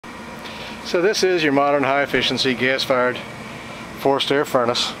So this is your modern high-efficiency gas-fired forced air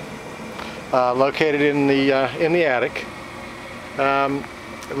furnace, located in the attic.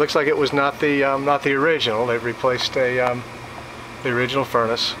 It looks like it was not the original. They've replaced the original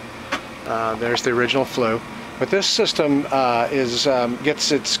furnace. There's the original flue. But this system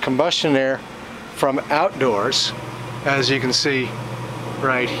gets its combustion air from outdoors, as you can see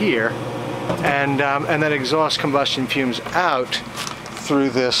right here, and then exhausts combustion fumes out through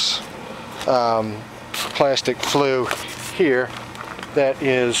this plastic flue here that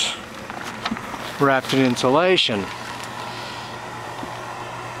is wrapped in insulation.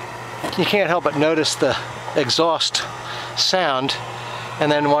 You can't help but notice the exhaust sound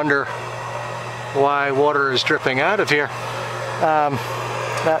and then wonder why water is dripping out of here.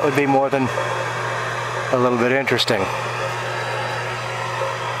 That would be more than a little bit interesting.